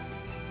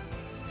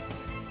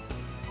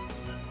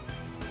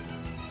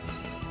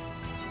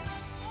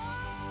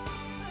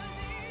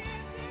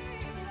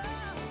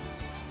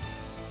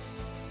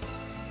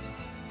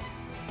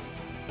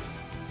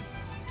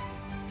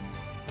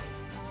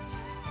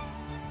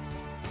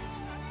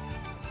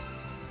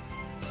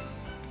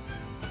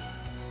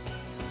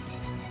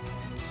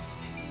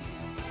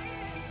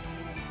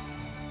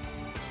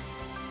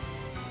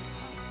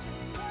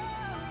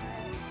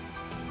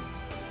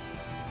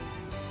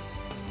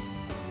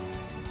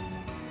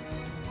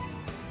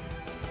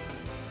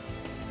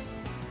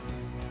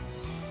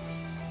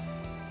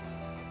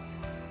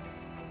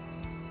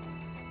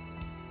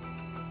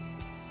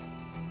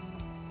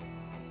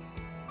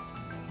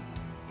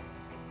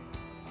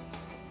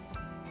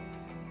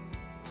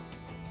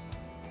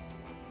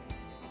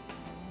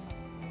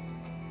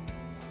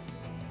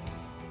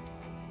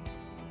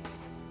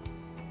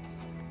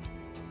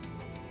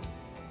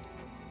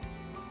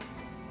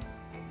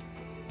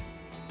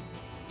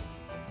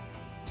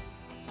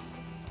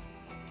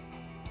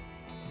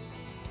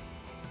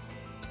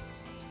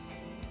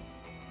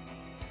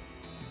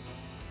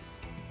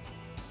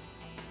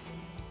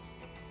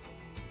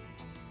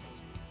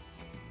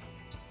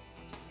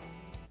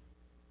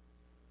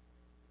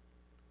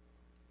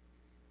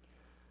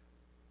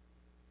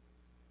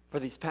For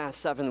these past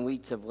 7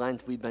 weeks of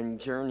Lent, we've been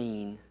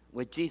journeying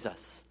with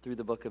Jesus through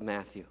the book of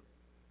Matthew.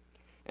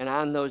 And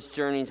on those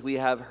journeys, we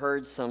have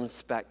heard some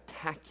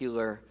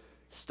spectacular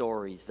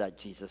stories that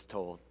Jesus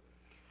told.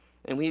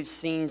 And we've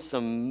seen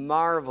some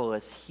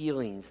marvelous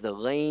healings. The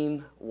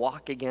lame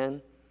walk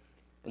again,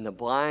 and the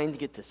blind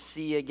get to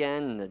see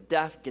again, and the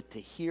deaf get to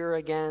hear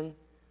again.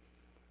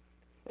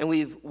 And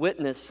we've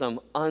witnessed some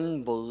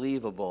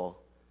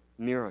unbelievable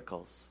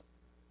miracles.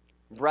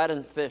 Bread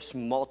and fish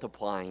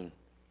multiplying,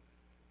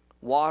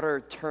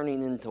 water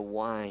turning into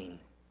wine.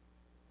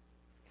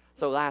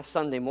 So last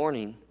Sunday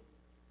morning,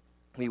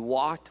 we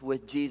walked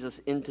with Jesus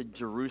into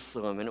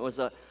Jerusalem, and it was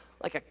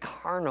like a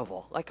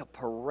carnival, like a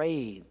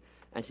parade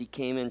as he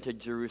came into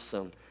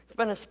Jerusalem. It's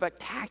been a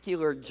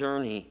spectacular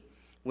journey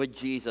with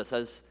Jesus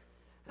as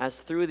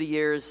through the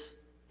years,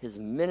 his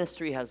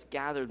ministry has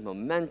gathered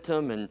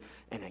momentum and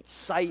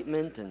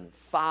excitement and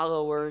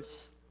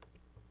followers.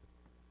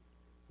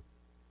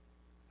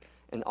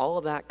 And all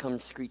of that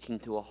comes screeching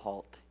to a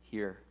halt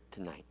here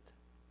tonight.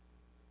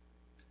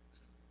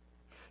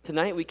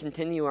 Tonight we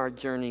continue our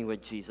journey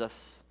with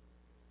Jesus.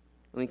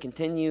 And we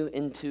continue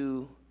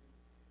into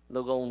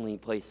the lonely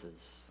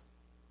places.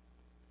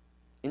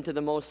 Into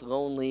the most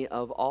lonely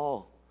of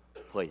all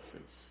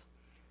places.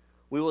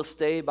 We will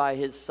stay by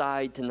his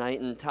side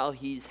tonight until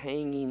he's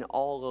hanging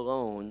all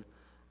alone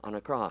on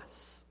a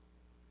cross.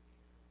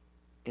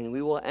 And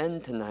we will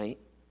end tonight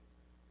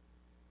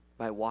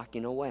by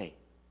walking away,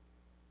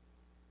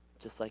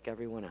 just like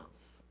everyone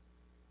else.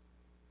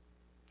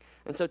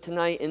 And so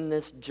tonight, in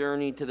this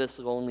journey to this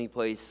lonely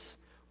place,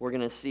 we're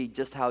going to see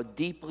just how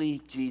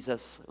deeply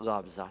Jesus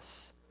loves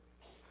us,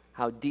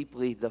 how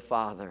deeply the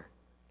Father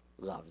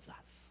loves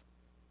us.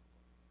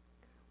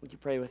 Would you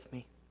pray with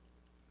me?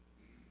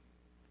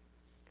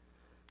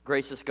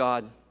 Gracious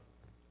God,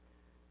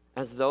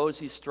 as those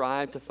who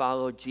strive to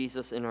follow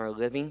Jesus in our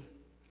living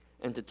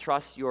and to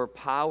trust your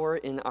power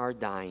in our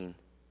dying,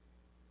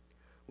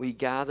 we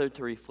gather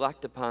to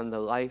reflect upon the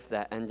life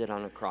that ended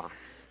on a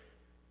cross.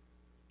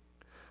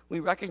 We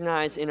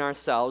recognize in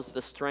ourselves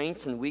the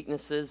strengths and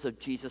weaknesses of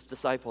Jesus'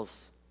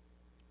 disciples.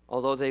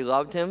 Although they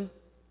loved him,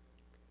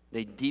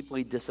 they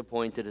deeply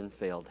disappointed and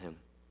failed him.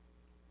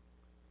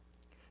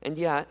 And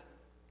yet,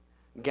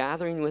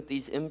 gathering with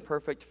these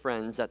imperfect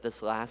friends at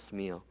this last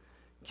meal,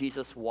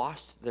 Jesus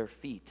washed their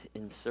feet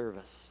in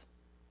service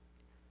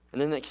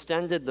and then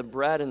extended the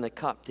bread and the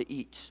cup to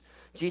each.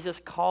 Jesus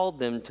called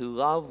them to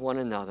love one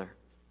another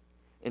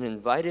and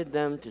invited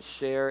them to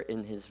share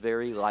in his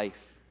very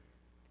life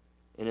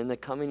and in the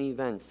coming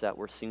events that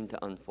were soon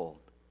to unfold.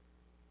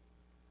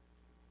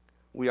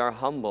 We are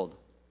humbled,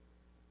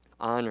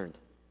 honored,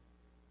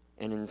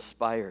 and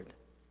inspired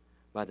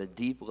by the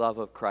deep love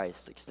of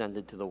Christ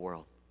extended to the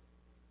world.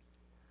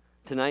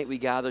 Tonight we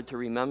gather to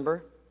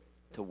remember,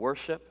 to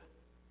worship,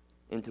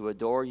 and to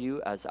adore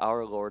you as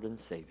our Lord and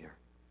Savior.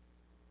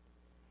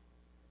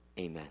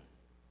 Amen.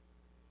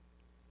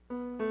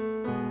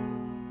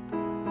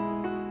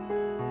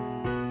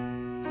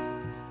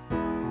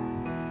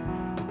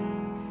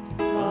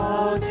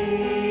 How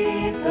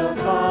deep the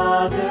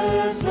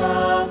Father's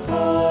love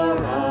for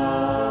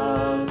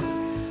us,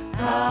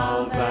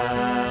 how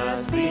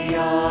vast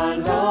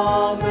beyond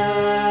all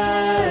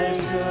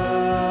measure,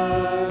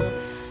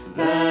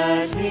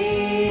 that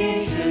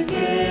he should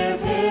give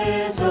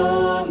his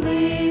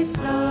only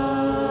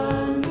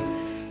Son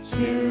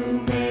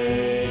to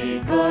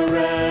make a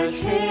wretch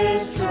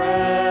his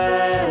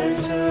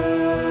treasure.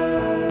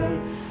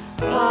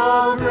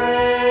 How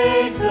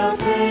great the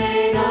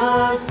pain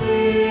of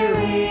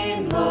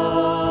searing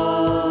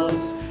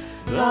loss,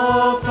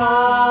 the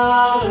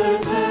Father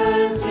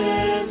turns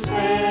his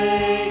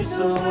face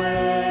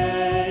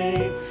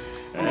away,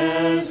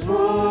 as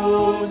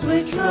wounds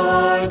which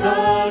are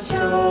the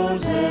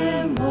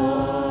chosen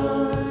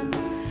one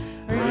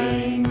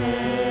bring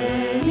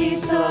many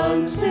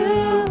sons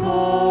to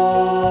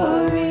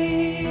glory.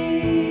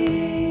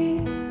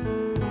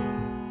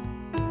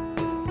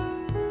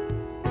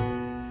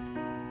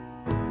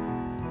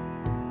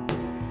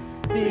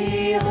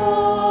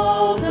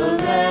 Behold the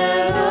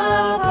man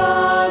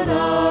upon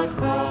a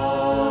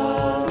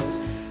cross,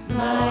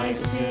 my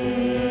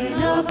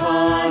sin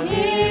upon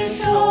his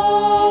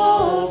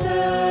shoulders.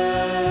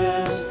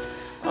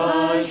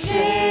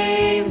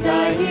 Ashamed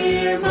I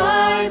hear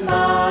my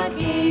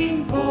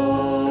mocking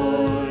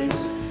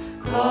voice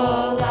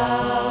call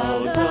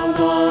out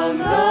among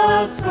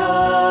the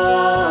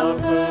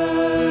scoffers.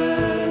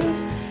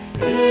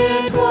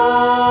 It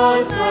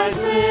was my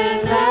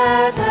sin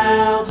that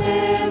held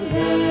him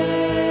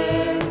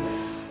there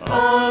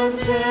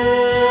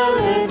until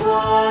it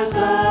was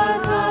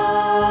accomplished.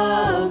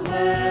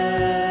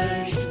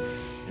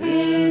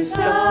 His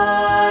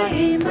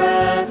dying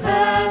breath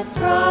has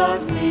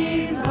brought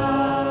me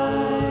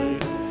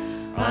life.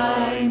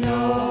 I know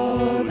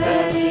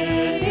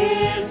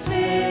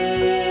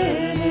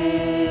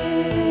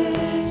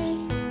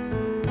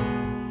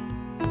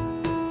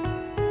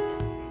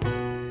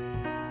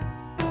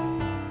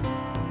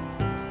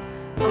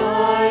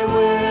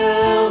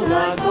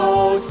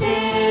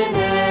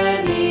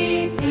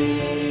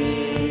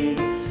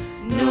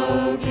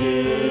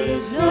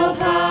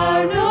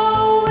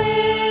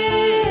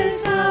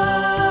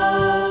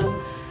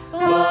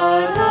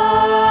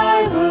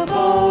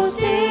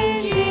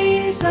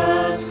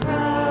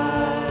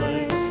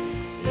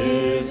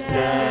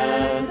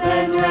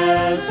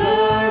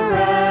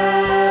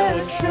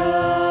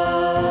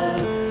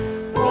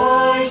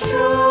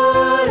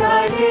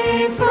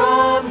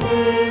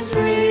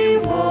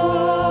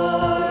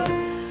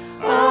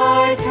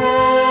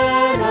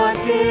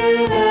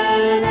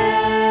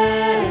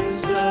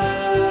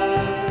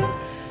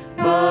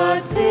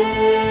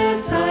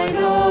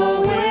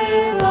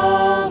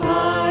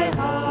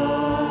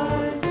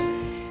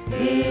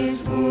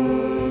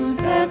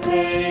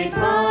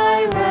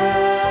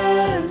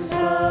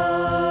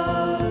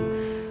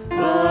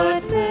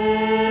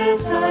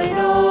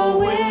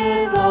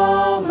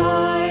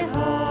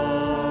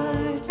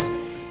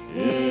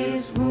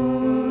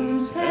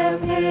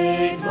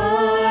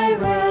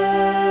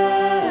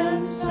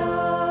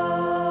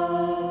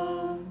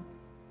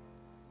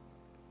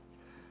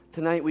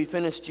Tonight we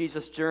finish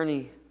Jesus'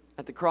 journey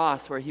at the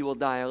cross where he will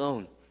die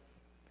alone.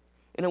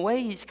 In a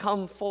way, he's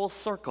come full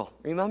circle.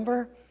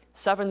 Remember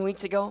 7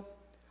 weeks ago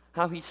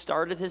how he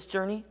started his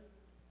journey?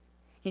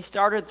 He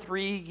started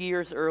 3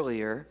 years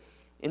earlier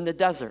in the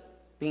desert,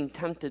 being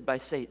tempted by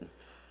Satan.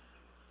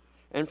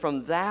 And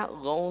from that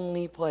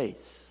lonely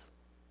place,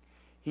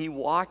 he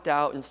walked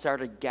out and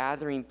started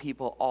gathering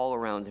people all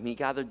around him. He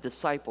gathered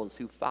disciples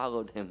who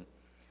followed him,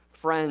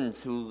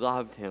 friends who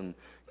loved him,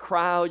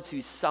 crowds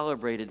who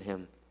celebrated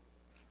him.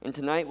 And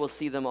tonight we'll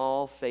see them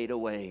all fade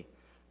away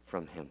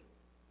from him.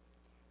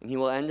 And he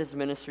will end his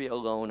ministry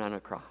alone on a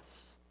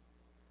cross.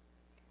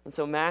 And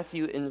so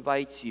Matthew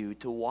invites you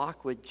to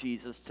walk with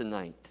Jesus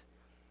tonight,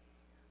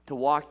 to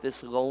walk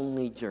this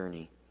lonely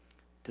journey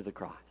to the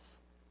cross.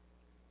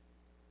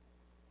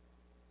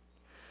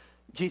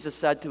 Jesus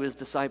said to his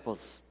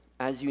disciples,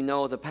 as you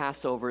know, the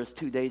Passover is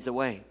 2 days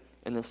away,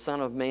 and the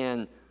Son of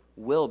Man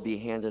will be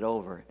handed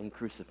over and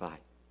crucified.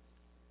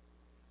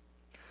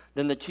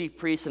 Then the chief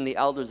priests and the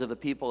elders of the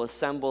people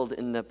assembled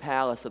in the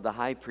palace of the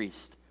high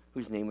priest,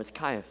 whose name was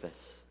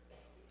Caiaphas.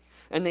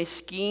 And they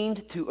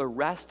schemed to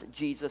arrest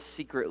Jesus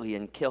secretly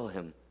and kill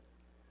him.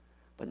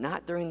 But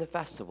not during the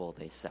festival,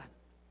 they said,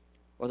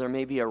 or there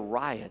may be a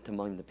riot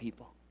among the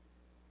people.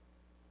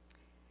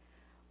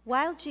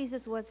 While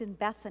Jesus was in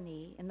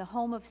Bethany, in the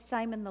home of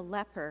Simon the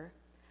leper,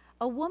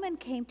 a woman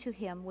came to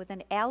him with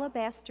an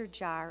alabaster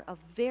jar of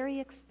very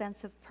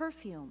expensive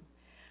perfume,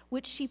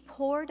 which she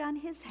poured on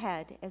his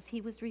head as he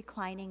was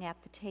reclining at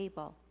the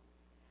table.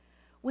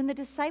 When the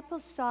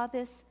disciples saw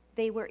this,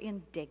 they were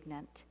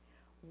indignant.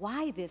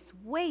 "Why this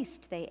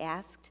waste?" they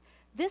asked.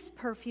 "This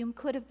perfume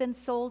could have been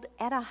sold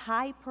at a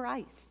high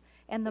price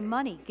and the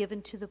money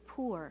given to the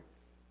poor."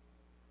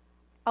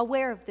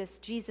 Aware of this,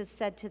 Jesus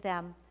said to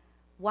them,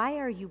 "Why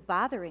are you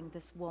bothering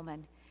this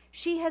woman?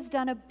 She has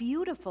done a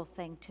beautiful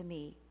thing to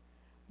me.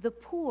 The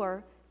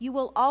poor you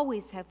will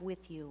always have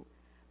with you,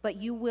 but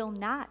you will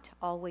not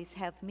always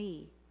have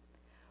me.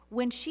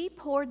 When she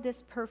poured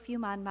this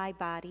perfume on my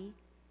body,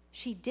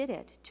 she did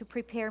it to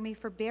prepare me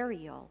for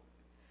burial.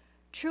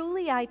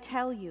 Truly I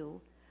tell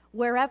you,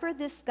 wherever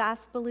this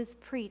gospel is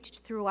preached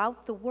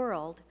throughout the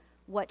world,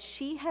 what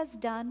she has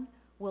done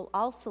will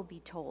also be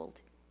told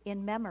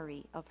in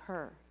memory of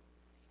her."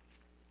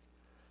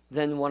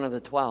 Then one of the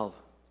 12,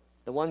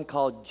 the one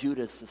called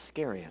Judas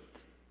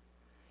Iscariot,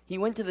 he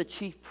went to the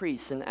chief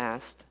priests and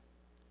asked,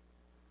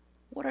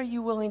 "What are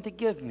you willing to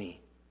give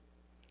me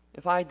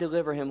if I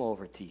deliver him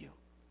over to you?"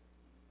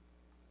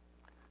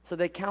 So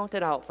they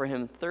counted out for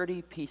him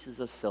 30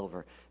 pieces of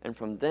silver, and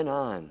from then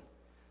on,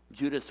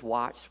 Judas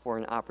watched for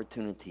an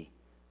opportunity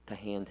to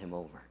hand him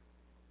over.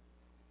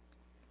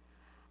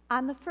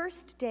 On the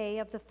first day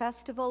of the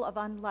festival of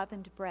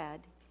unleavened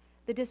bread,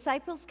 the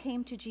disciples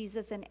came to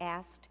Jesus and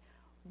asked,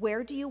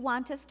 "Where do you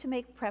want us to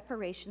make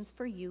preparations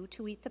for you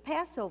to eat the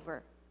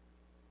Passover?"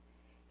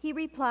 He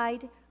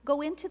replied,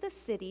 "Go into the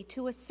city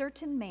to a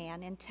certain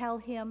man and tell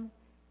him,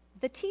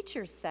 'The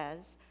teacher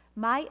says,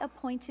 my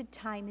appointed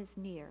time is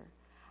near.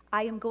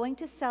 I am going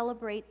to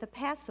celebrate the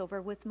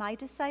Passover with my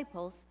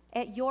disciples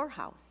at your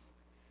house.'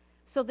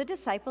 So the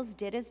disciples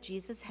did as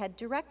Jesus had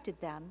directed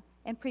them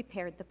and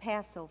prepared the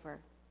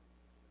Passover.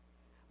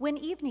 When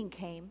evening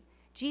came,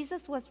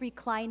 Jesus was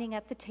reclining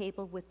at the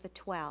table with the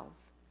 12.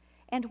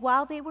 And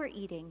while they were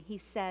eating, he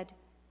said,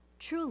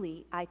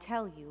 'Truly, I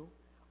tell you,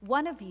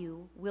 one of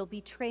you will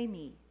betray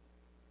me.'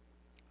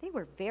 They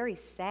were very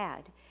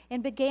sad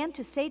and began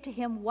to say to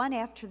him one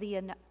after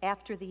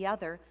the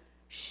other,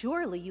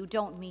 'Surely you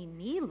don't mean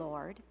me,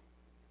 Lord.'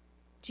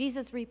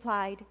 Jesus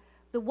replied,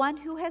 'The one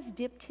who has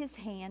dipped his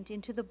hand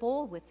into the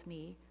bowl with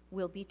me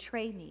will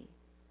betray me.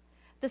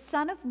 The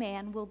Son of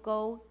Man will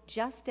go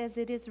just as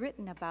it is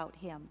written about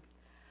him.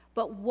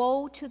 But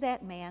woe to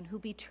that man who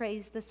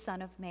betrays the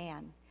Son of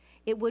Man.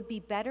 It would be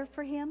better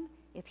for him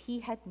if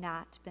he had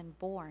not been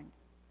born.'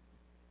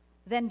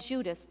 Then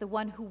Judas, the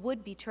one who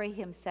would betray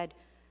him, said,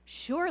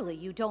 'Surely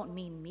you don't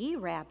mean me,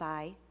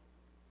 Rabbi.'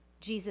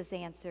 Jesus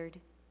answered,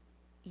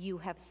 'You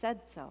have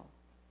said so.'"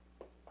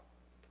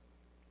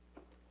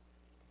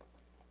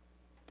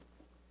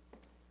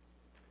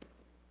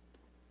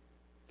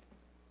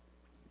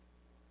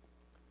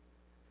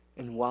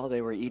 And while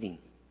they were eating,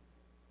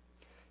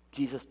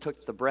 Jesus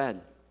took the bread,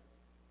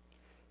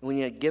 and when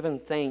he had given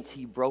thanks,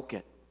 he broke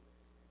it,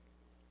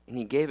 and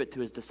he gave it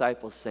to his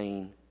disciples,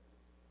 saying,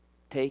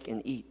 "Take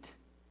and eat.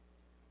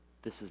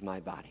 This is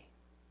my body."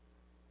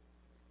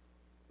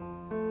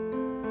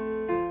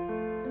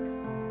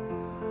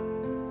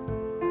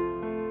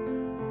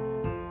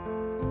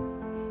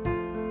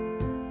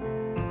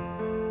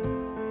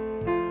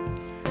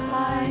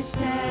 I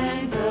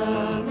stand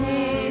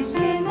amazed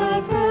in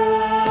the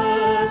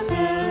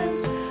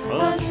presence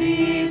of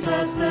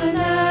Jesus the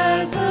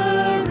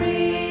Nazarene,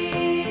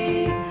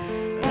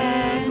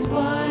 and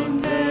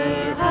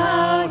wonder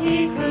how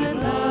he could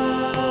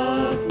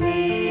love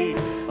me,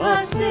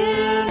 a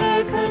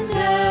sinner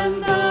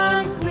condemned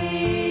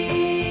unclean.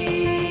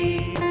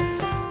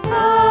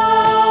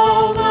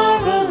 How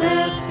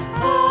marvelous,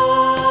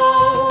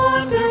 how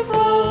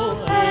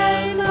wonderful,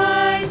 and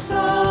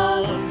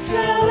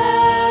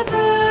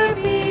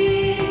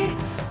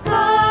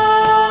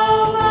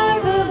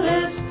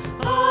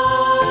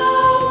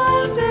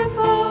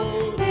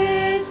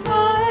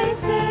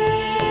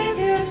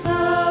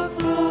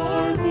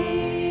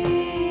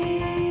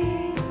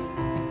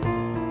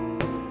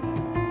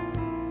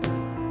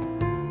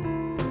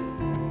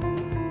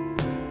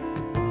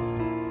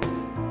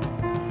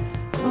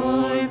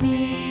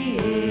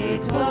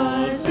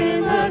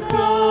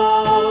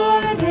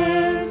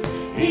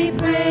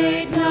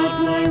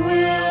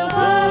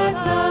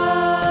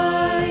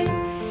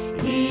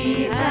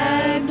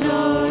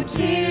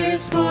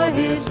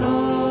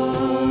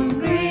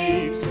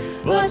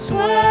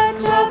sweat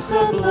drops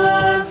of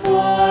blood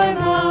for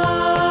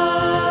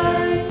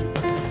mine.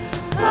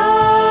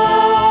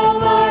 How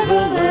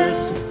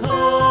marvelous,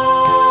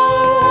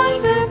 how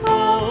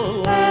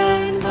wonderful,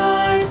 and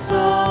my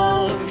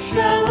soul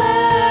shall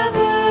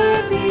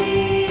ever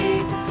be.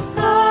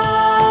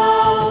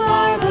 How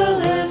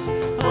marvelous,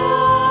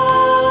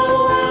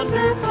 how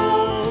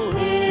wonderful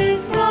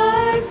is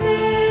my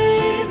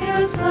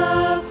Savior's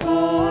love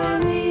for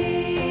me.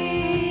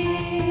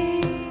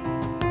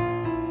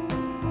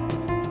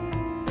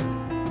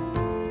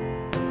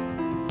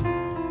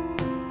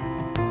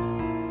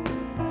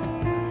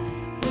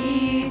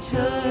 He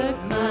took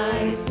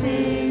my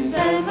sins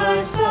and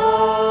my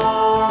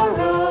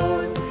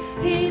sorrows,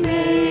 He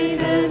made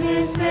them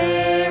His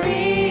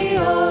very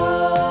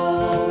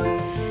own.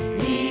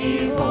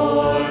 He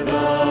bore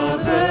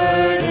the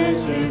burden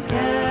to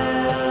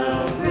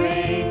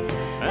Calvary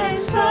and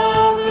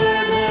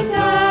suffered and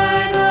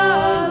died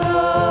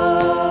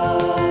alone.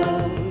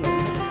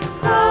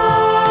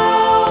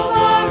 How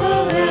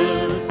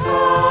marvelous,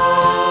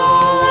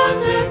 how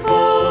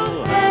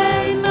wonderful,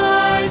 and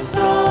my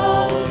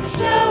soul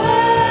shall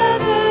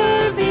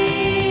ever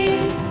be.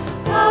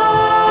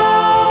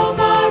 How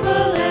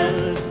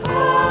marvelous,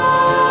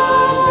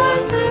 how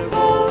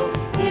wonderful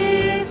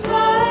is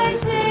my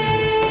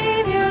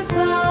Savior's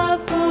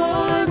love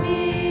for me.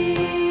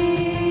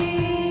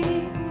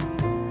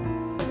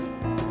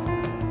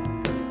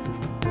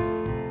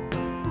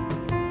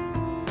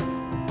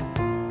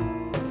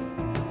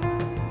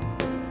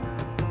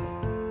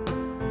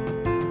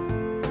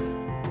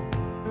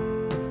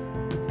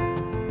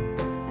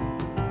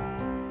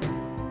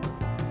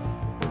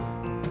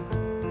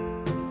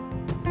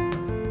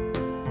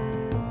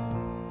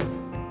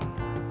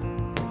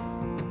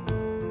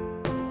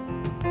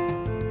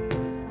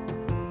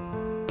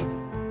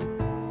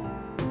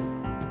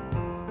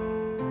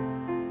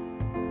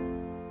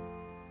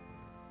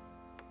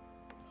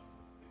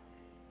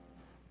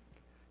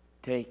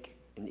 Take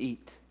and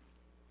eat.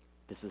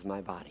 This is my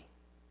body.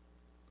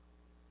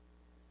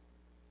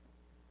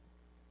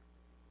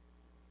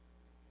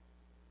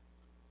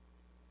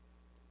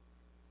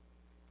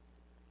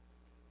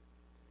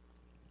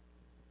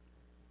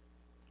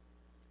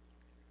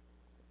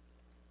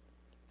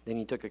 Then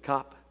he took a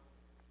cup,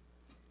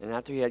 and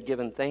after he had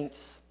given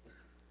thanks,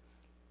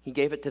 he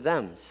gave it to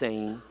them,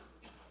 saying,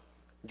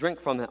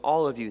 "Drink from it,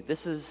 all of you.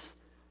 This is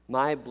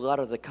my blood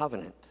of the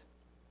covenant,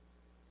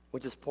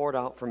 which is poured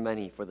out for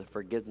many for the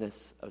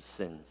forgiveness of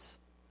sins.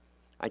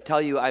 I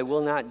tell you, I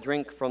will not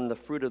drink from the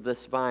fruit of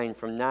this vine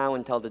from now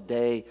until the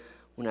day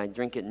when I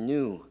drink it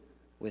new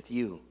with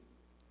you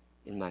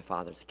in my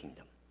Father's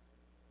kingdom."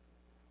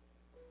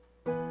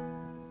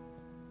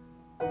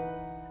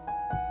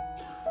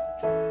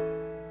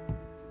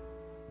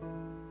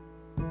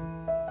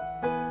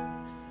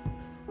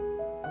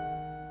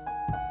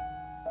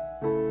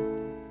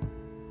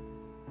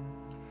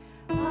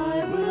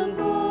 I will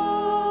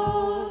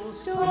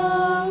boast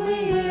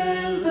strongly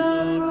in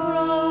the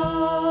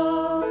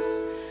cross,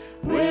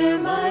 where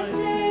my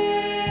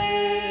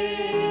Savior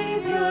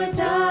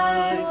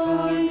died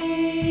for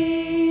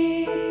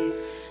me.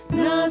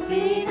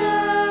 Nothing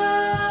else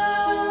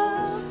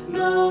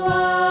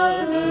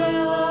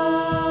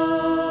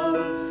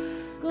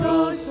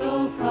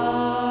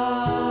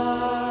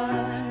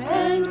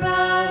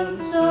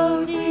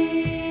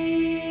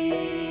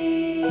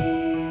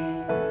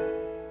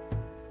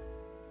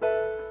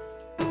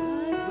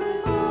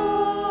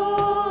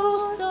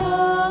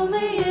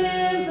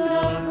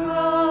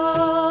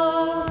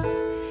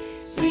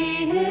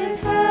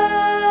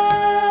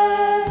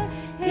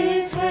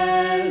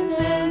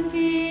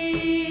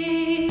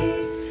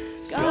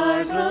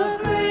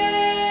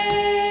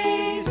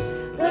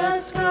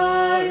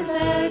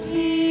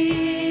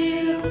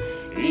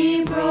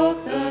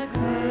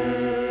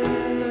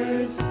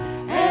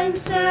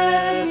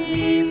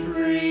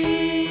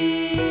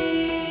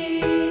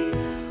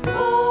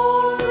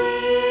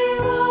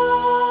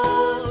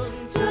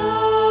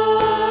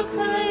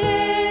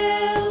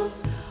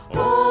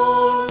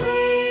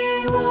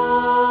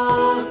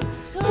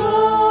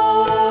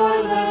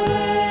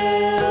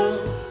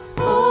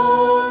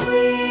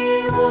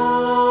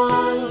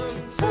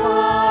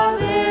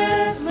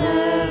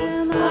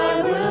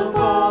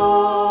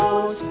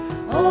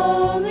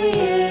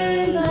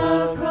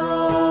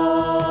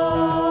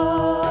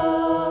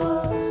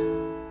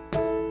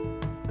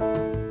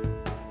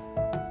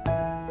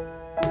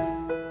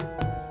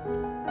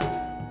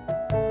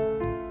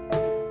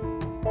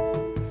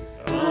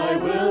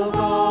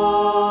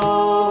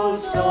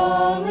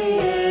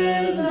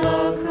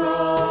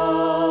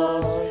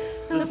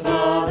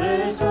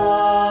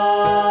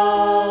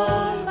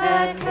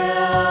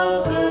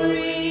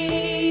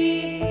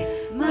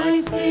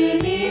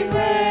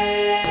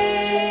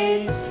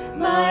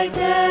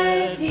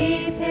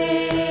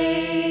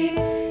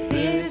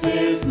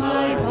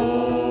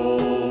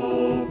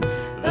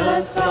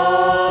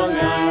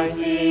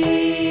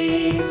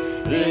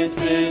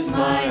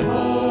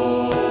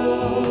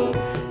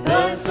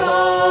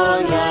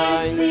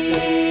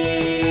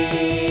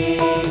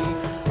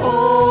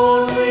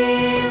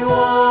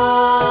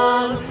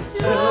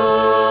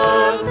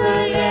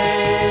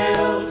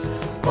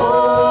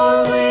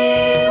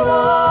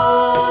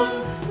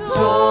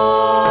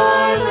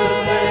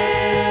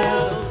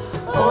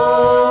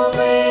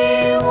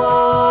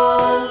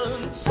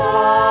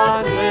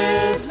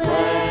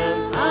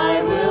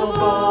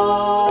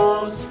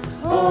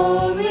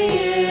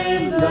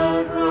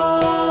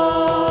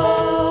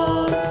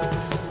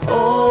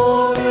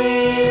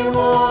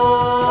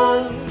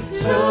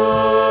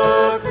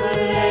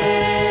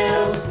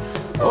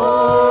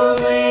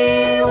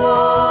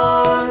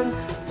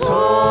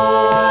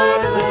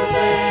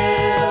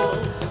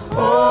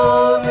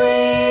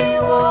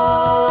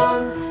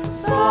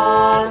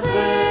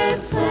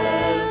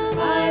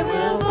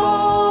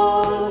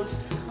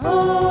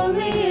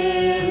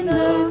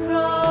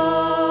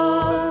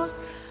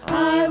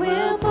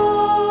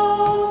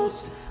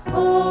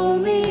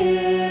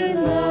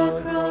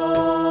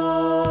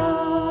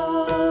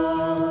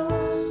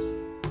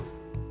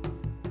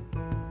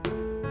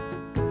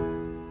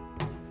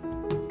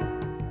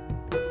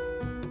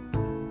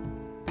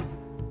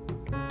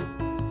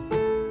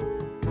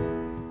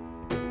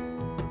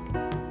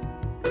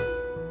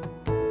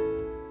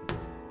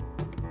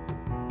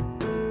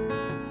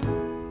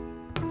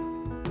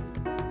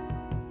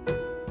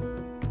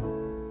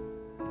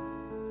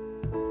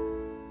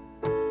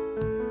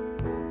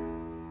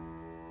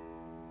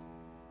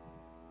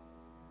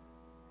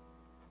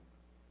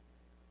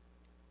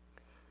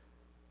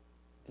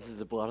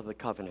the blood of the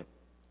covenant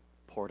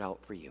poured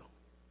out for you.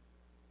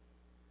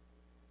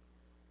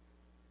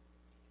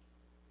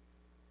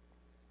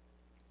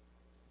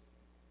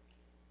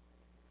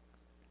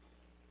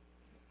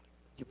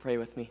 Would you pray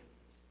with me?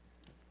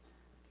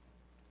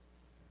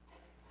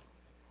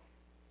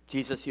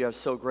 Jesus, you have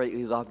so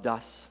greatly loved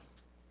us,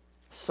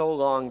 so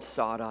long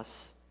sought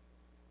us,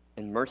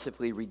 and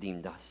mercifully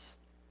redeemed us.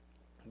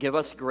 Give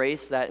us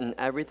grace that in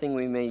everything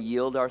we may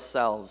yield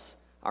ourselves,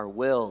 our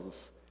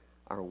wills,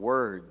 our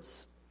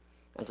words,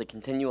 as a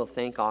continual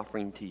thank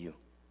offering to you.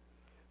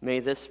 May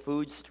this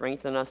food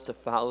strengthen us to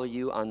follow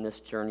you on this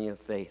journey of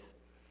faith,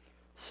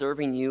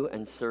 serving you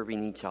and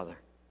serving each other.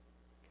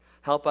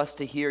 Help us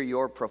to hear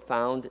your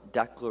profound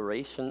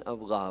declaration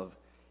of love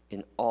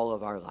in all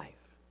of our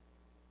life.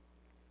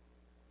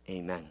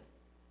 Amen.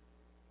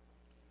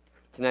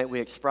 Tonight we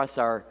express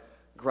our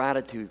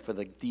gratitude for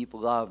the deep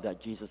love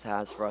that Jesus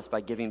has for us by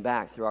giving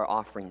back through our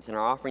offerings. And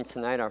our offerings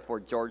tonight are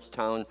for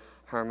Georgetown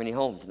Harmony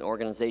Homes, an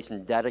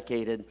organization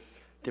dedicated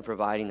to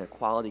providing a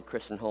quality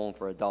Christian home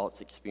for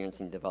adults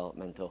experiencing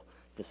developmental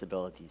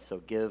disabilities. So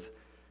give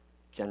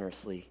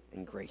generously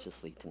and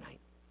graciously tonight.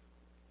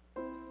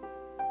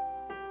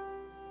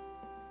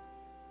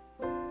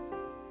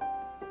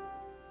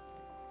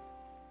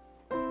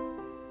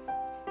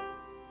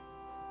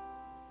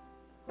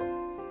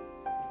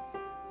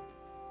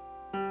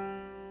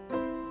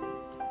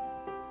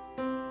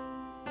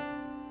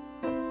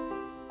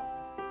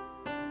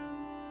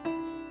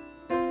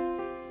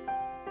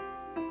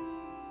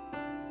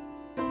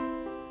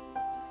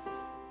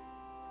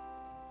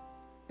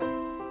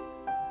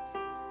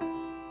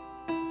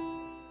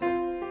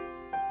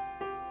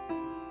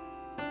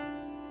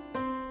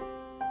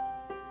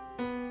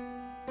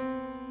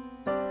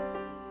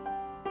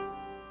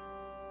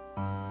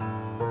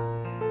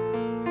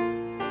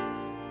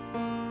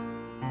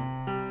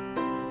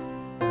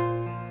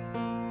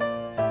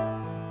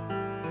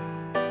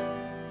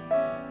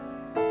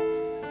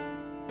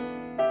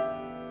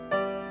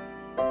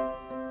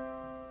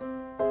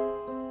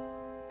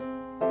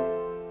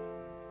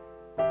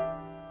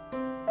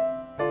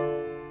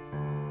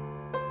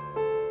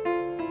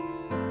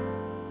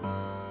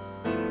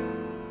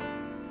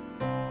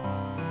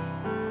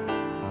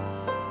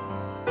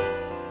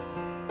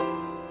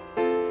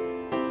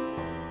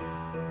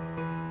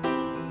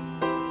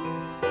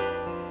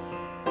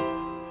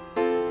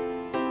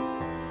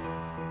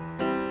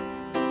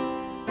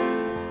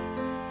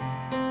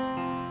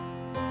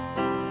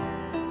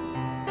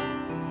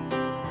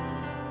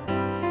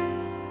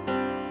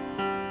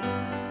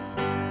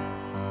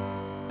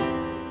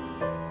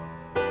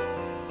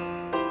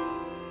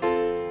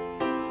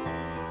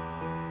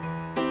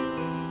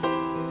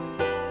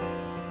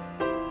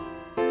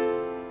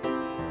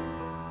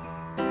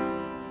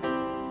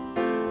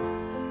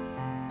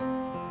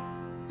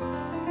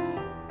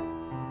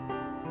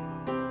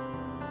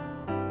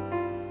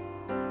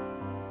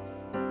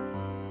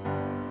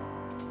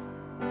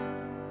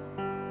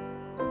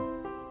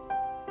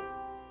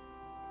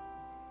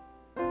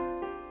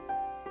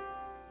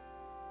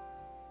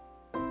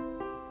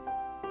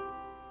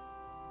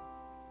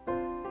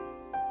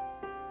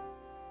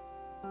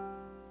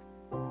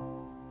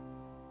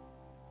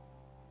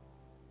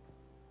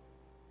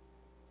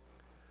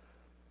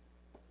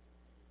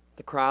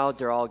 The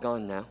crowds are all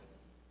gone now.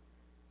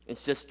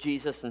 It's just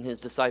Jesus and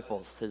his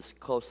disciples, his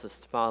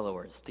closest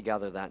followers,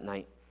 together that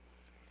night.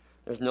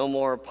 There's no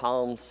more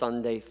Palm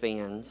Sunday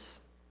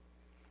fans.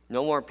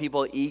 No more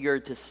people eager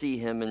to see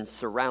him and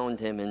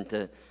surround him and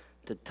to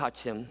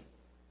touch him.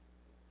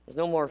 There's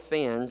no more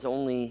fans,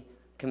 only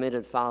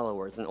committed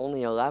followers, and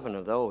only 11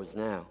 of those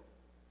now.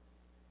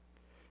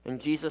 And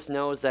Jesus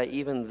knows that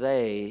even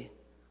they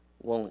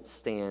won't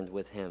stand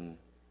with him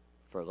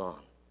for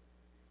long.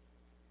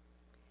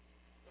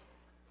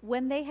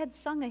 When they had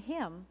sung a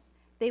hymn,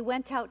 they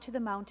went out to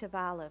the Mount of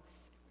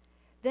Olives.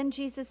 Then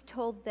Jesus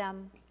told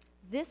them,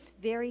 "This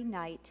very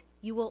night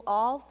you will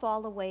all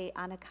fall away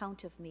on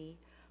account of me,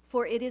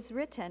 for it is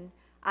written,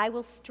 I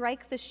will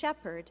strike the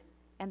shepherd,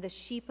 and the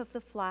sheep of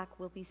the flock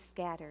will be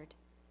scattered.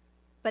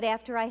 But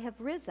after I have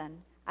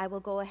risen, I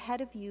will go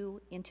ahead of you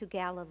into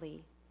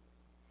Galilee."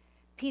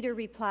 Peter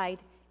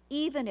replied,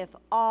 "Even if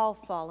all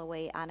fall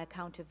away on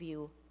account of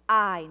you,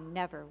 I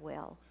never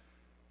will."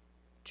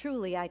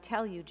 "Truly, I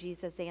tell you,"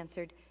 Jesus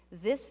answered,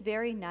 "this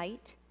very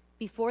night,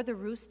 before the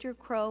rooster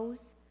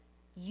crows,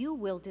 you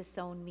will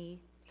disown me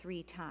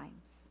 3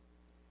 times."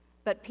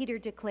 But Peter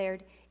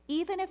declared,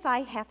 "Even if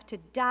I have to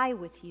die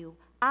with you,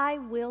 I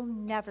will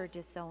never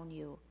disown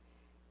you."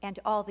 And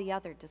all the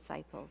other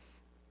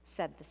disciples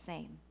said the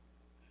same.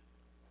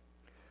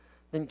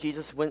 Then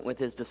Jesus went with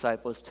his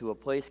disciples to a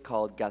place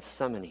called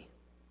Gethsemane.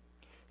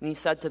 And he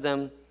said to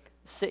them,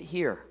 "Sit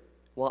here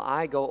while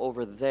I go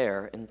over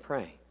there and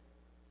pray."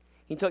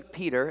 He took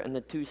Peter and the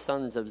 2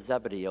 sons of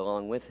Zebedee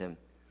along with him,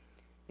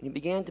 and he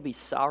began to be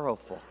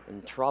sorrowful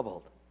and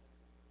troubled.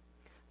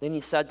 Then he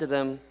said to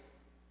them,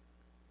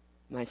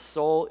 "My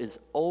soul is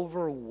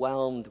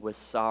overwhelmed with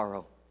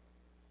sorrow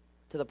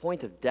to the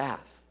point of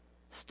death.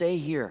 Stay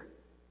here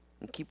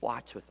and keep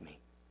watch with me."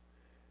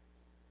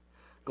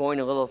 Going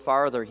a little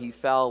farther, he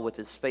fell with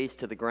his face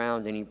to the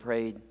ground and he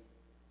prayed,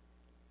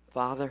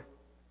 "Father,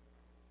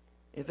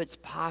 if it's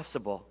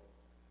possible,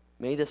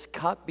 may this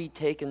cup be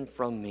taken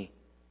from me.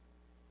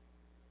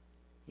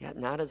 Yet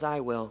not as I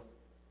will,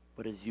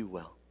 but as you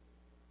will."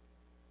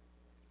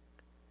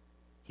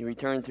 He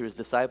returned to his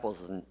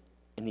disciples and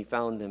he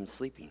found them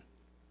sleeping.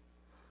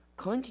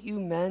 "Couldn't you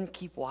men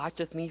keep watch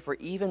with me for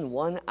even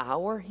 1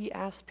 hour?" he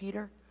asked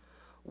Peter.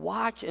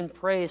 "Watch and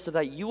pray so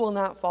that you will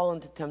not fall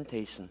into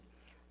temptation.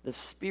 The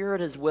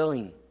spirit is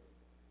willing,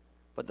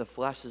 but the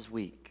flesh is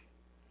weak."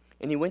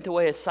 And he went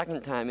away a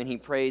second time and he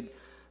prayed,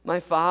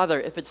 "My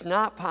Father, if it's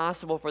not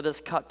possible for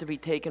this cup to be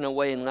taken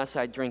away unless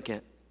I drink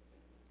it,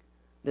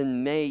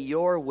 then may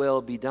your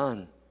will be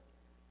done."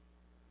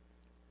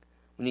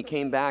 When he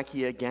came back,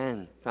 he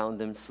again found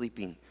them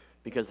sleeping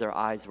because their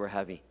eyes were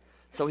heavy.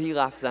 So he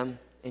left them,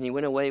 and he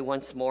went away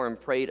once more and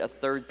prayed a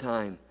third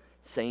time,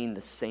 saying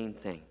the same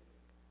thing.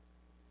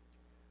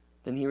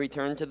 Then he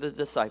returned to the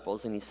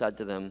disciples, and he said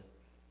to them,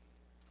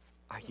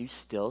 "Are you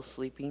still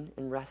sleeping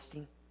and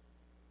resting?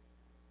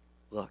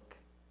 Look,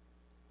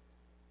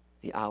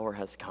 the hour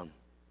has come.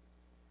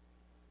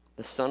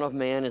 The Son of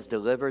Man is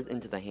delivered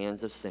into the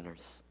hands of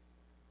sinners.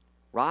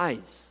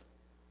 Rise,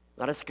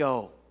 let us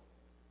go.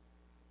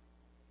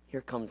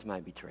 Here comes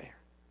my betrayer."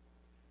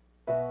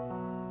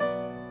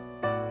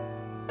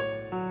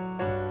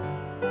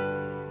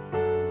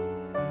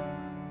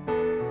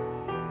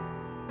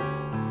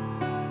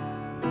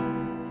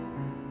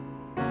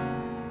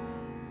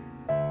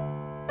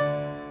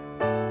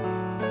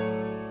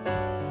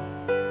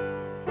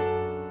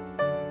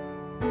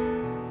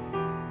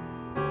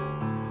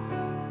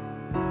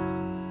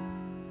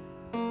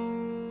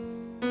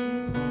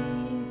 To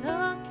see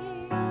the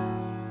King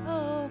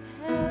of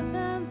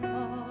heaven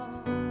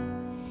fall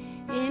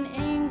in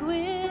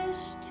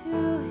anguish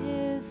to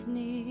his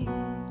knees,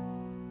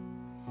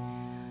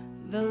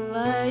 the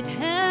light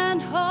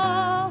and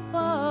hope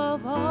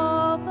of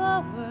all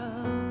the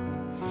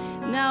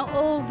world, now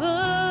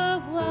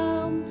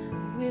overwhelmed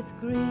with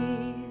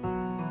grief.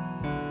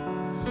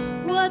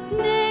 What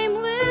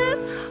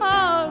nameless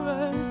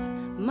horrors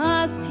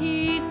must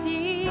he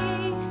see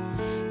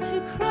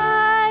to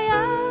cry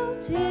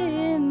out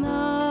in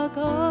the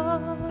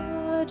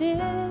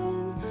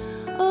garden,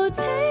 "Oh,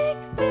 take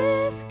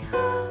this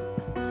cup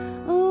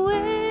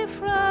away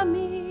from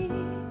me,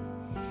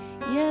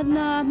 yet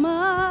not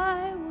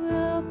my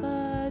will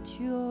but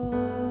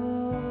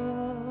yours,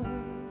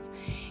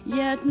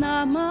 yet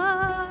not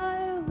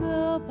my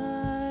will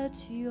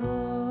but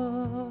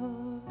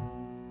yours."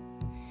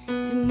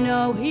 To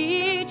know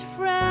each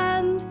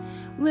friend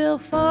will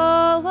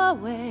fall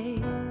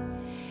away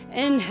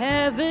and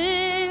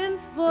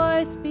heaven's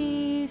voice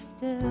be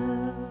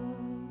still,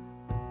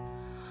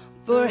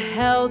 for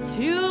hell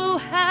to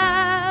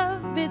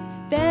have its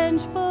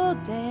vengeful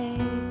day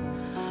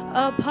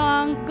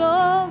upon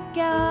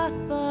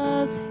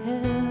Golgotha's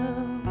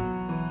hill.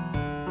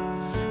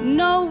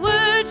 No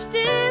words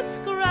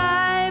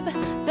describe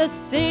the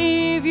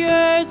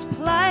Savior's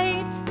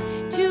plight,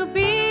 to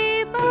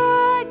be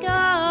by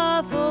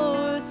God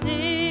forsaken,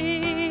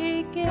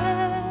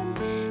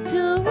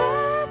 to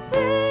wrap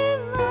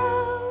in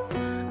love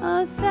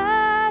are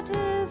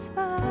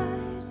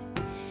satisfied,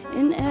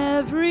 and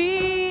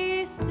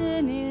every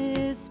sin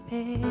is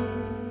paid,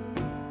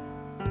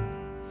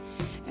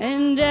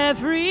 and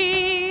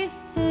every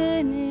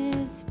sin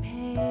is paid.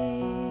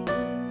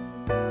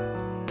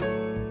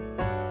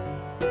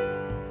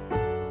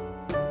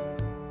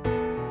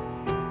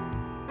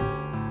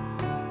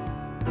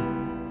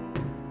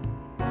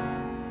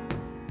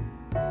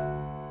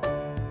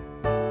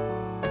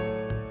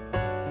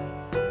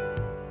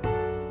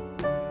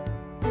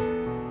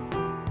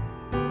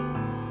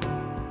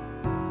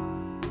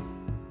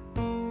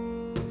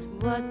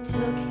 What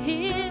took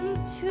him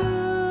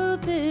to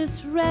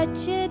this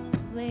wretched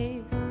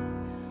place?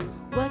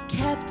 What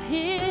kept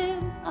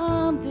him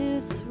on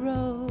this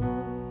road?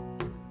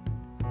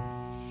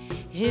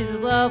 His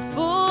love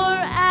for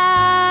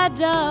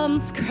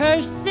Adam's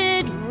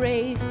cursed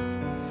race,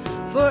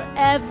 for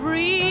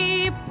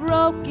every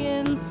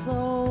broken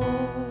soul.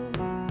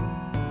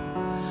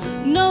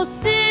 No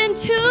sin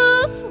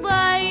too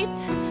slight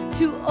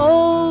to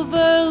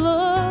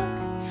overlook,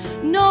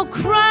 no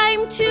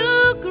crime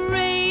too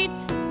great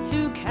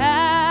to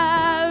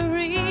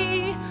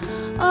carry,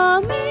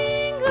 all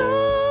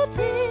mingled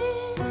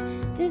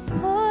in this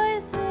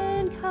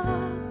poison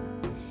cup,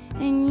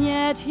 and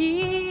yet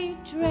he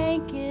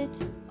drank it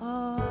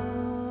all.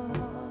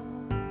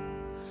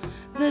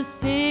 The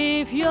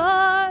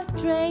Savior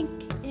drank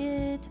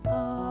it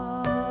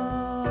all.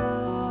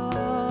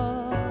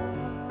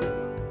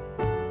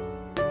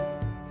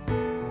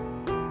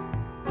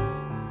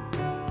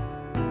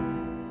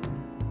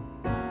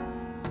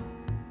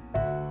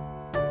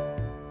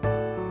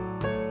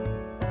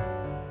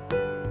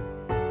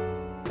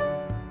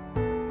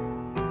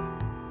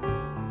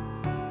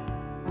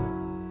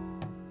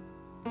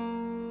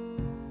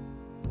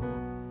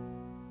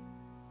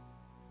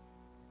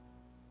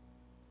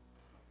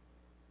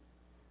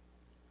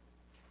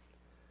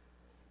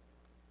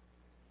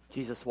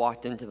 Jesus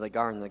walked into the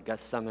Garden of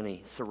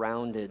Gethsemane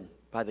surrounded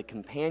by the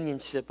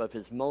companionship of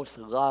his most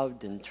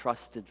loved and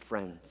trusted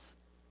friends.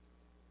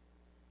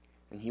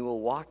 And he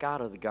will walk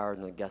out of the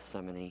Garden of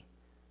Gethsemane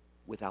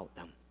without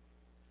them.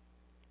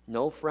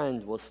 No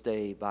friend will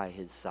stay by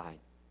his side.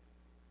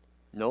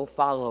 No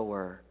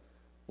follower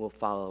will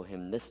follow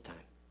him this time.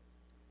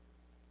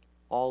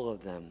 All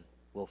of them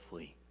will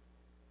flee.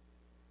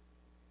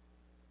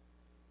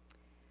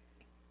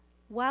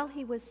 While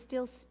he was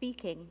still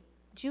speaking,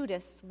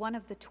 Judas, one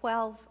of the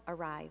 12,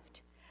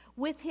 arrived.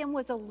 With him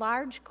was a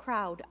large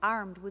crowd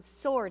armed with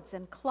swords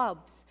and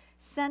clubs,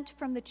 sent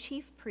from the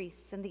chief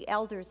priests and the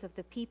elders of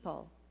the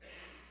people.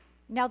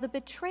 Now the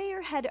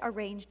betrayer had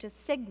arranged a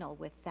signal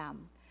with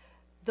them.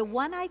 "The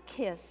one I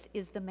kiss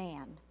is the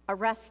man.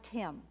 Arrest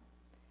him."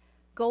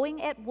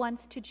 Going at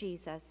once to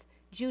Jesus,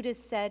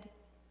 Judas said,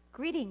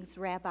 "Greetings,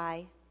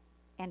 Rabbi,"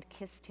 and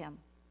kissed him.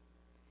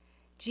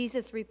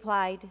 Jesus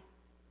replied,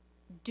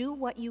 "Do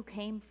what you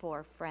came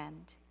for,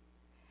 friend."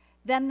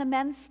 Then the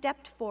men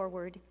stepped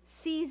forward,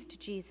 seized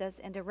Jesus,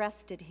 and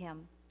arrested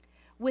him.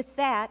 With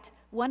that,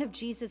 one of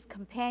Jesus'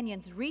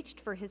 companions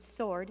reached for his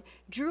sword,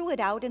 drew it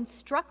out, and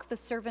struck the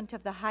servant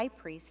of the high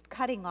priest,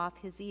 cutting off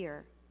his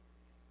ear.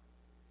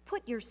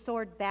 "Put your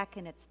sword back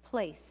in its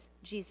place,"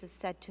 Jesus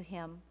said to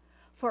him,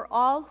 "for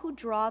all who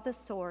draw the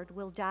sword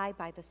will die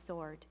by the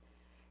sword.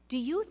 Do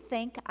you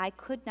think I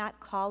could not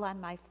call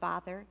on my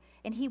Father,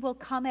 and he will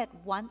come at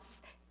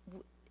once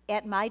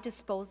at my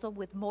disposal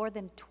with more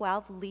than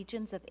 12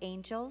 legions of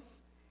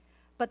angels?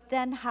 But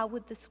then how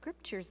would the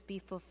scriptures be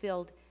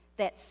fulfilled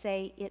that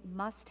say it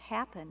must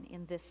happen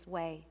in this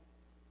way?"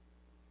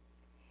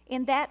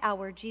 In that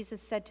hour,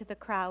 Jesus said to the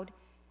crowd,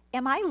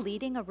 "Am I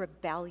leading a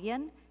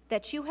rebellion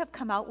that you have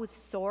come out with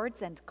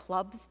swords and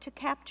clubs to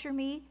capture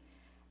me?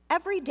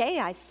 Every day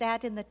I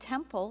sat in the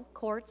temple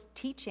courts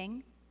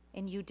teaching,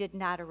 and you did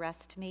not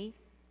arrest me.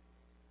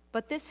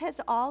 But this has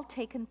all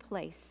taken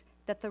place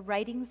that the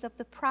writings of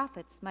the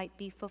prophets might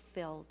be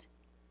fulfilled."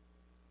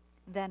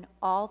 Then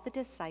all the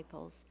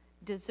disciples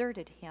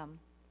deserted him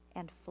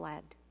and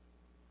fled.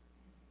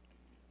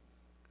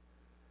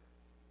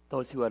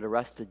 Those who had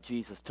arrested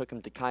Jesus took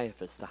him to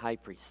Caiaphas, the high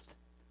priest,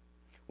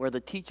 where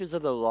the teachers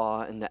of the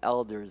law and the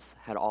elders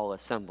had all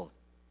assembled.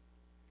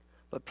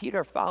 But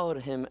Peter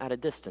followed him at a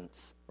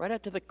distance, right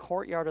up to the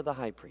courtyard of the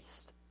high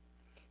priest.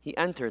 He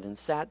entered and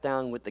sat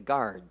down with the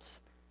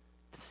guards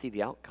to see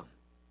the outcome.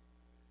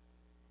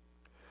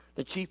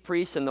 The chief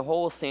priests and the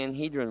whole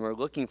Sanhedrin were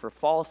looking for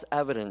false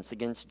evidence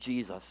against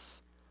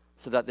Jesus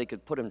so that they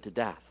could put him to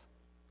death.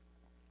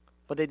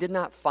 But they did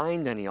not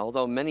find any,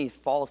 although many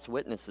false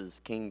witnesses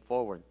came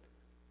forward.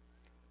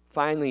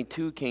 Finally,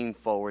 2 came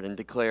forward and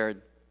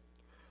declared,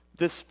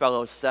 "This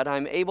fellow said,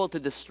 'I'm able to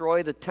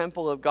destroy the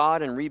temple of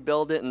God and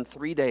rebuild it in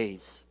 3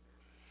 days.'"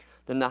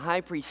 Then the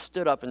high priest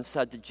stood up and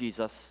said to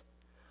Jesus,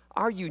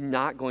 "Are you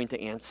not going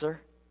to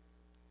answer?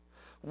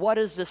 What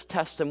is this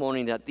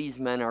testimony that these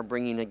men are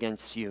bringing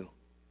against you?"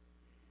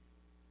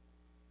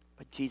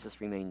 But Jesus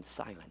remained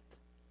silent.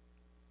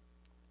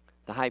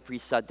 The high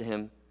priest said to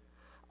him,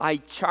 "I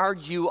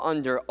charge you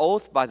under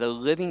oath by the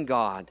living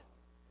God.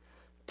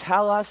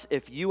 Tell us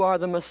if you are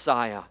the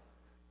Messiah,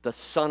 the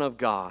Son of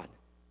God."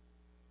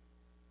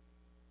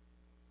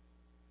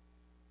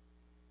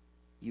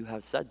 "You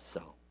have said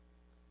so,"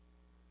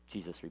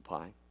 Jesus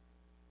replied.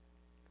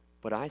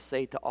 "But I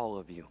say to all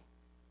of you,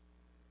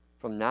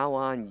 from now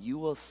on you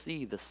will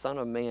see the Son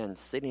of Man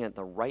sitting at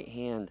the right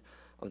hand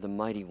of the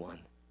Mighty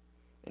One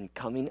and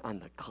coming on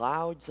the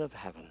clouds of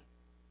heaven."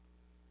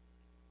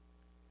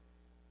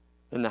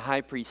 Then the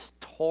high priest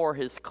tore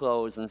his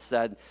clothes and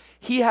said,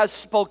 "He has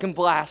spoken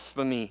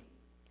blasphemy.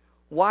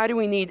 Why do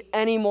we need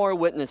any more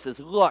witnesses?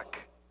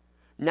 Look,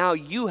 now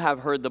you have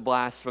heard the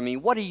blasphemy.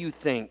 What do you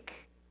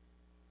think?"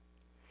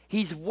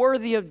 "He's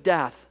worthy of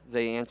death,"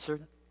 they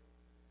answered.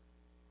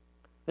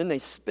 Then they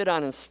spit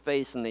on his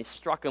face and they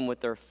struck him with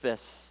their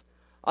fists.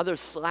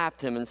 Others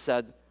slapped him and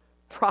said,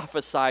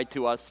 "Prophesy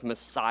to us,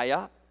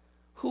 Messiah.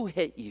 Who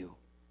hit you?"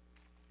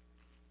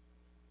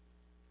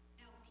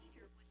 Now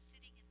Peter was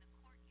sitting in the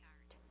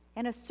courtyard,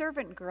 and a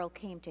servant girl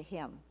came to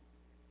him.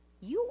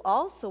 "You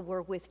also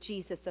were with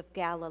Jesus of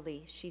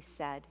Galilee," she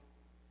said.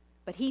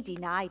 But he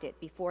denied it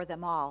before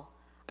them all.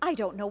 "I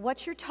don't know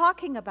what you're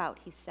talking about,"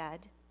 he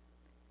said.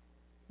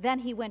 Then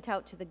he went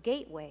out to the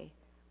gateway,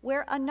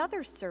 where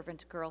another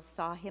servant girl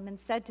saw him and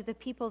said to the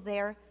people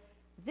there,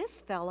 "This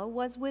fellow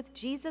was with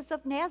Jesus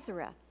of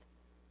Nazareth."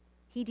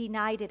 He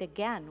denied it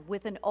again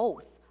with an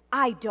oath,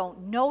 "I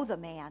don't know the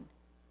man."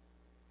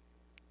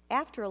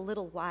 After a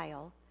little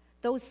while,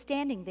 those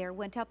standing there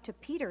went up to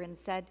Peter and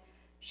said,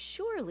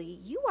 "Surely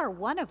you are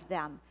one of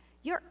them.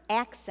 Your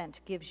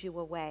accent gives you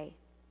away."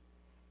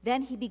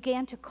 Then he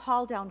began to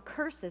call down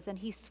curses, and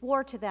he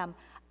swore to them,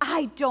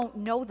 "I don't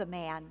know the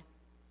man."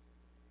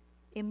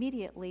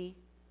 Immediately,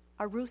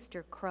 a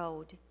rooster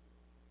crowed.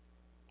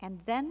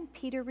 And then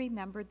Peter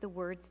remembered the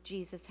words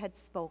Jesus had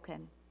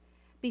spoken,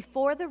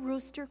 "Before the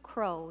rooster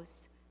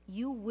crows,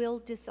 you will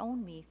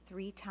disown me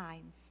 3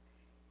 times."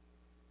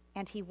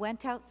 And he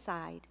went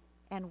outside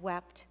and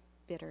wept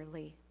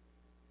bitterly.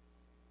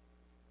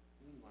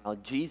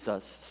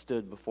 Jesus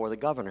stood before the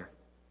governor.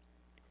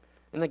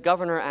 And the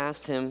governor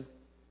asked him,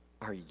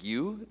 "Are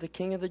you the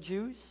king of the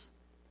Jews?"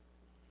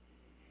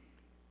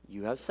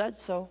 "You have said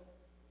so,"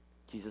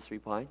 Jesus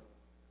replied.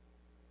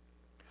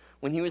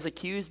 When he was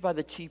accused by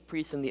the chief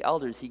priests and the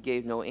elders, he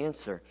gave no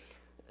answer.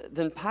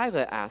 Then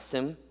Pilate asked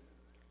him,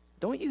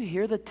 "Don't you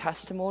hear the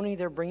testimony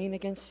they're bringing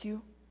against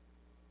you?"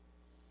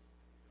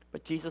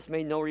 But Jesus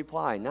made no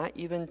reply, not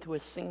even to a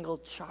single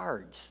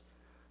charge,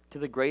 to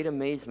the great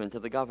amazement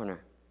of the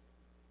governor.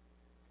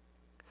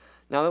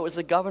 Now it was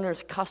the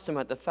governor's custom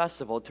at the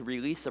festival to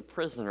release a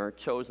prisoner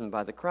chosen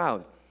by the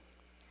crowd.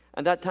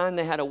 At that time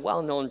they had a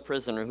well-known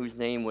prisoner whose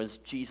name was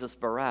Jesus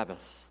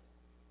Barabbas.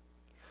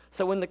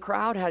 So when the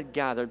crowd had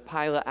gathered,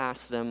 Pilate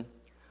asked them,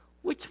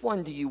 "Which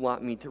one do you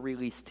want me to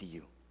release to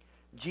you?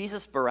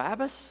 Jesus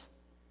Barabbas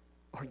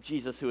or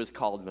Jesus who is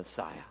called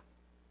Messiah?"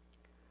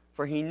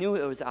 For he knew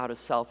it was out of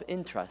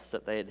self-interest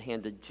that they had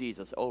handed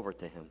Jesus over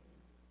to him.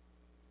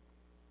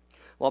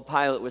 While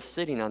Pilate was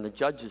sitting on the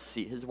judge's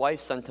seat, his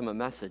wife sent him a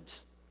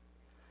message.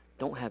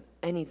 "Don't have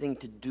anything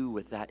to do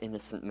with that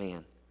innocent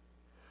man,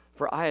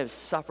 for I have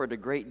suffered a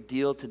great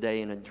deal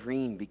today in a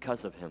dream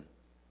because of him."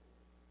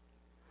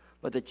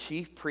 But the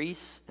chief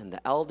priests and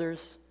the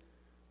elders,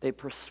 they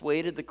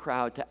persuaded the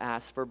crowd to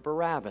ask for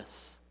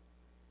Barabbas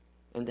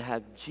and to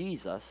have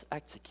Jesus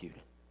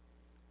executed.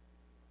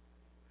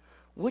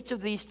 "Which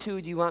of these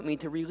two do you want me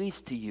to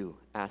release to you?"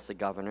 asked the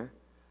governor.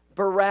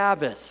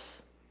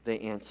 "Barabbas," they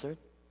answered.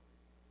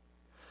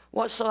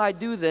 "What shall I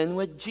do then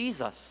with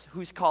Jesus,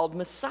 who's called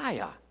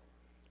Messiah?"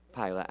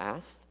 Pilate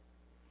asked.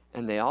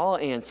 And they all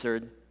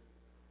answered,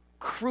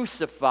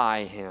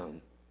 "Crucify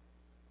him."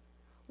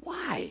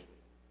 "Why?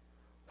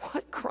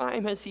 What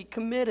crime has he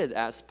committed?"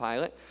 asked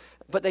Pilate.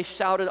 But they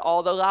shouted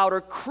all the louder,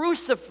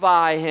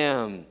 "Crucify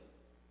him!"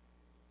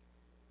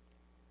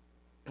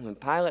 And when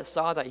Pilate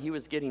saw that he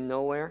was getting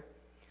nowhere,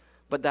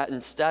 but that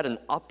instead an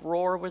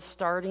uproar was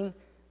starting,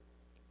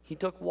 he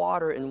took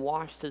water and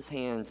washed his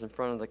hands in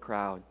front of the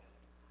crowd.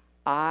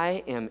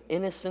 "I am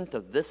innocent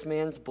of this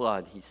man's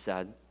blood," he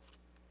said.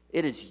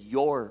 "It is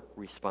your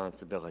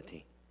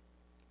responsibility."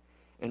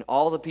 And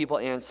all the people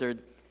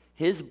answered,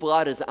 "His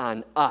blood is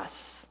on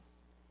us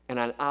and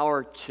on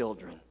our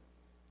children."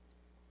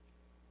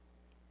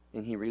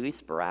 And he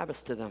released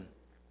Barabbas to them.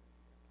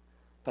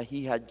 But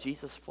he had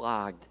Jesus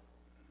flogged,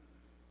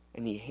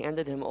 and he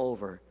handed him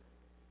over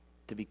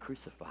to be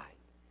crucified.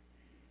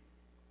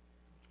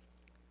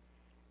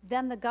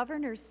 Then the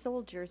governor's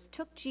soldiers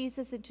took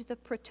Jesus into the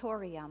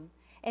praetorium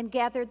and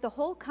gathered the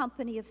whole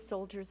company of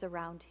soldiers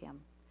around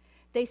him.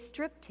 They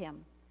stripped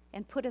him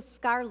and put a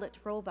scarlet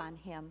robe on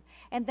him,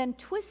 and then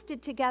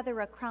twisted together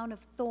a crown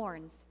of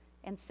thorns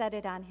and set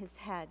it on his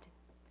head.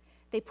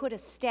 They put a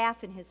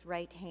staff in his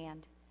right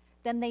hand.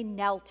 Then they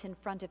knelt in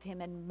front of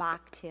him and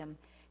mocked him.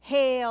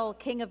 "Hail,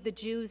 King of the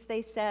Jews,"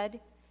 they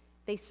said.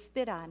 They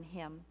spit on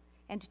him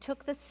and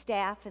took the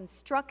staff and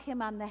struck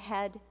him on the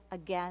head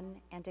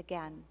again and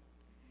again.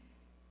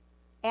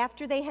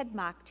 After they had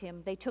mocked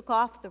him, they took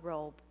off the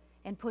robe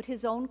and put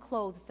his own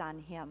clothes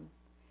on him.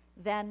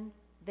 Then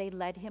they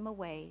led him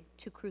away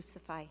to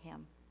crucify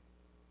him.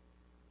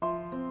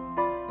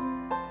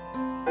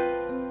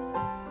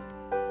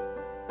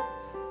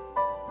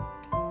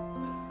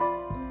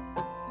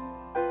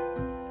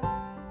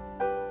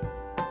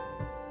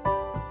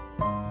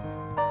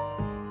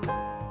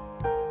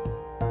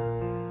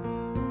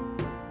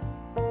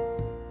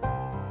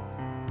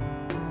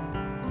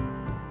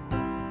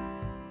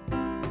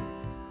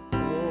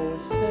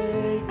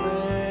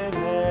 Sacred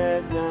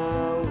head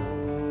now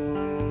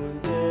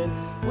wounded,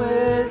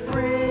 with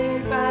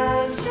grief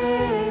and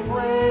shame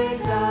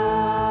weighed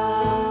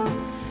down,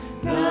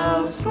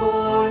 now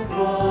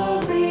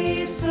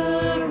scornfully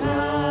surrounded,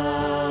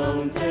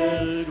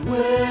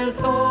 with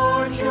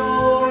thorns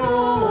your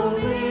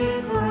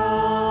only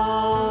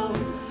crown.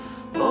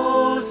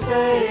 O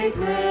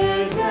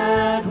sacred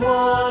head,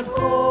 what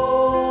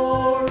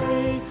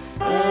glory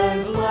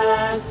and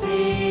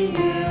blessing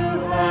you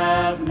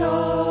have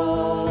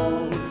known.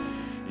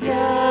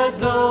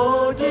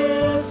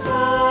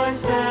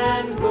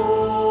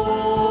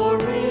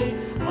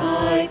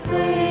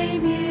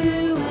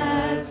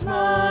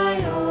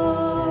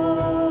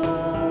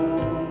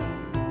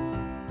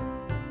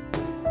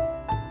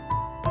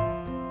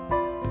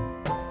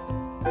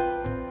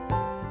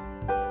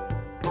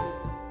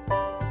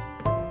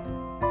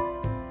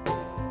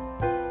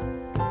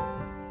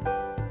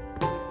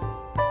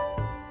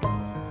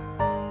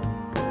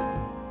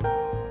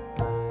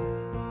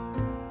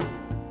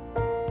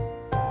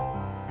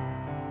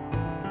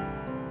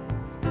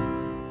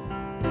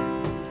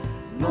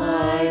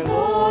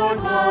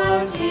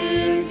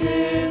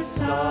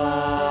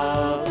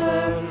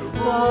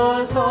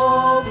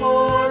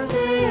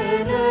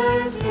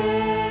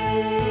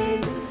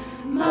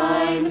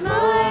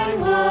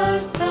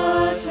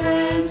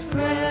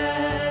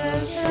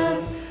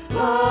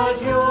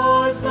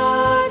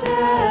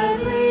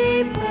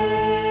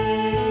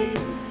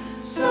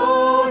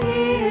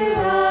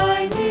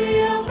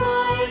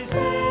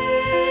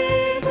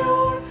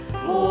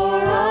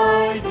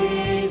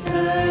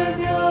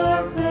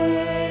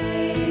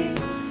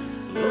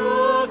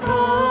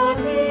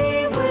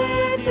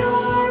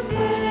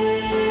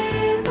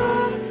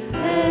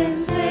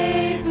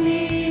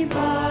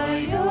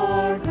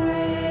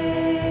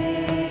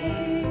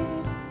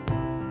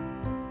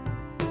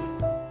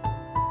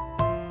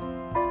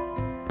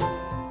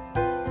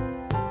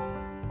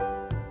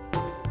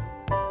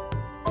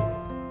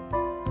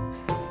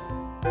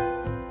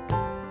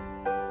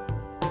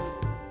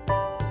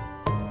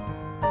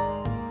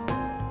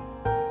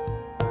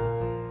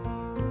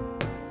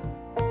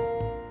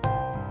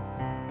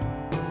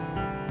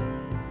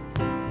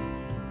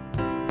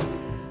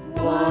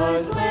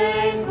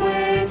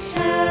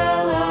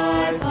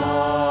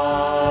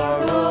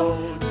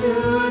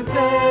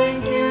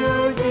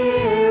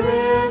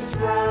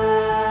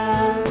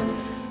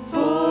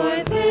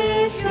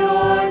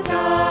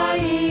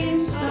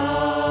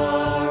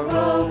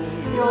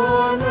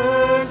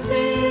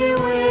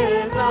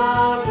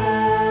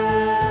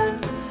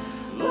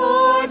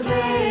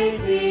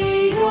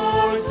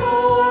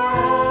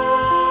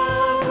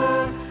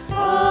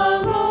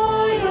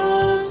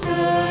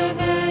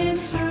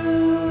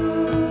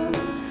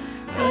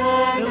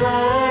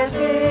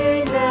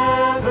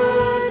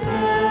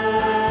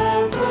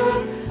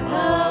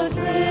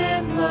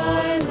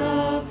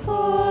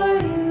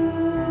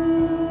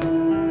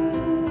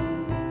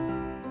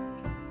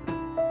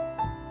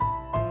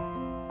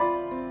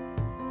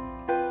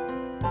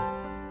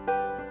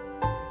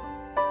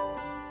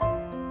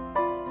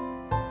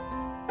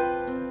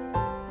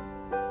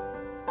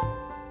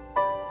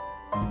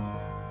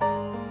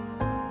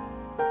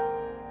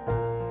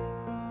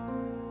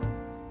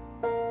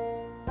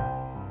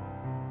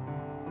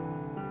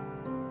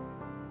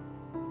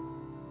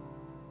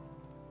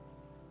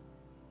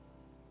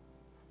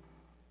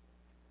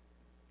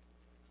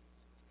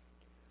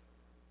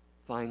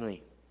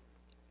 Finally,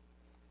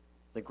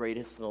 the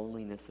greatest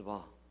loneliness of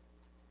all.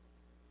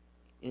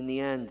 In the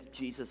end,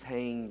 Jesus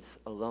hangs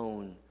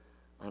alone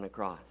on a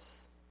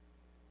cross.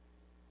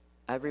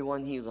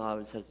 Everyone he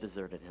loves has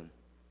deserted him.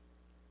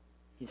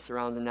 He's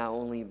surrounded not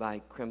only by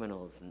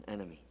criminals and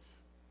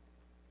enemies.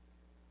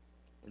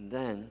 And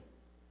then,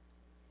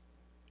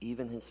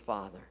 even his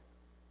Father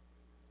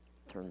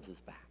turns his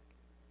back.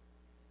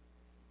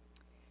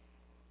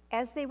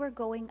 As they were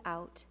going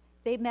out,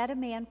 they met a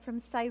man from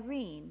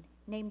Cyrene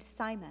named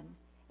Simon,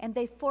 and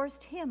they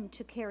forced him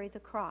to carry the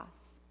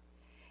cross.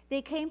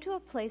 They came to a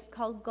place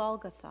called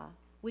Golgotha,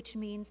 which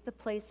means the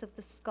place of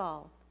the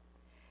skull.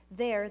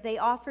 There they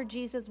offered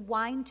Jesus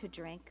wine to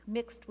drink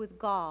mixed with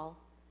gall,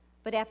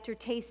 but after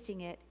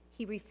tasting it,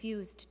 he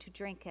refused to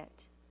drink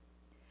it.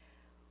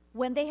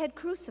 When they had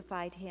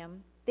crucified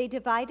him, they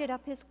divided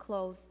up his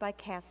clothes by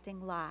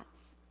casting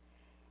lots.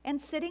 And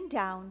sitting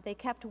down, they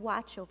kept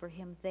watch over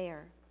him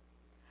there.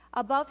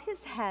 Above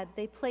his head,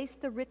 they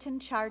placed the written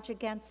charge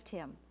against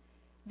him: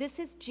 "This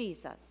is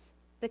Jesus,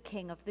 the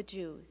King of the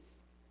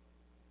Jews."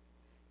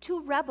 2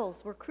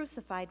 rebels were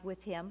crucified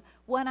with him,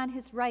 one on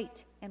his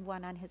right and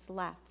one on his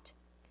left.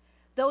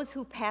 Those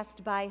who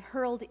passed by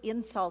hurled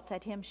insults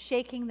at him,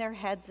 shaking their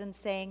heads and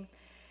saying,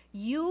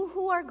 "You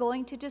who are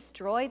going to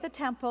destroy the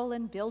temple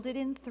and build it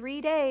in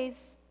 3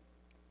 days,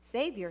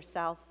 save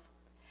yourself.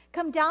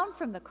 Come down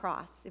from the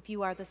cross if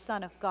you are the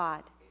Son of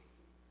God."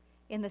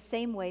 In the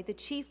same way, the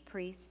chief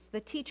priests,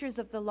 the teachers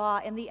of the law,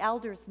 and the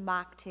elders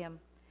mocked him.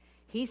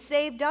 "He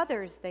saved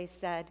others," they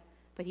said,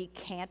 "but he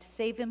can't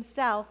save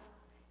himself.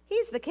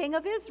 He's the King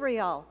of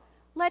Israel.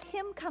 Let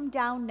him come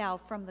down now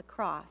from the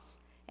cross,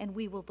 and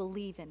we will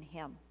believe in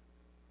him.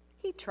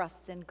 He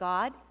trusts in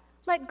God.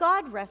 Let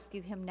God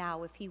rescue him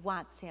now if he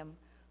wants him,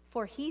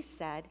 for he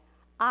said,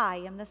 'I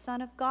am the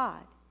Son of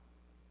God.'"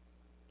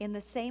 In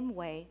the same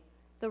way,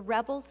 the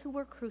rebels who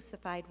were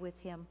crucified with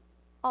him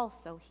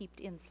also heaped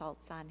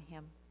insults on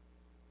him.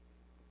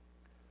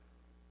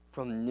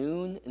 From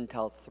noon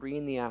until 3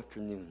 in the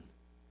afternoon,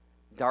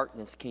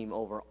 darkness came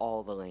over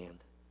all the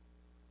land.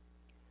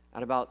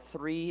 At about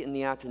 3 in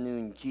the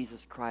afternoon,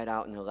 Jesus cried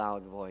out in a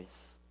loud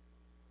voice,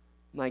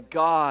 my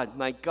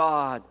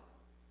God,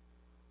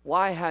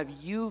 why have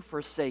you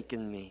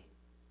forsaken me?"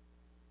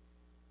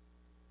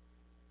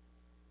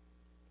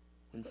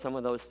 When some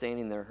of those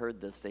standing there heard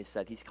this, they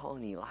said, "He's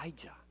calling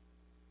Elijah."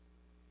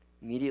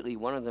 Immediately,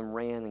 one of them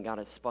ran and got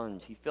a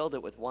sponge. He filled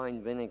it with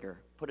wine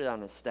vinegar, put it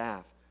on a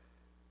staff,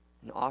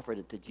 and offered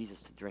it to Jesus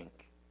to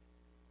drink.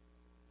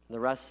 And the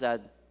rest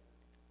said,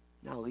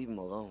 "Now leave him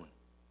alone.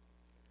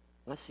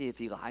 Let's see if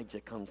Elijah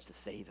comes to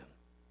save him."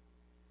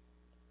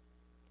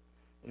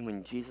 And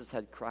when Jesus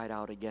had cried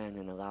out again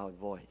in a loud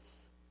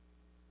voice,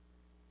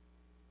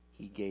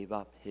 he gave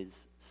up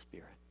his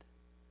spirit.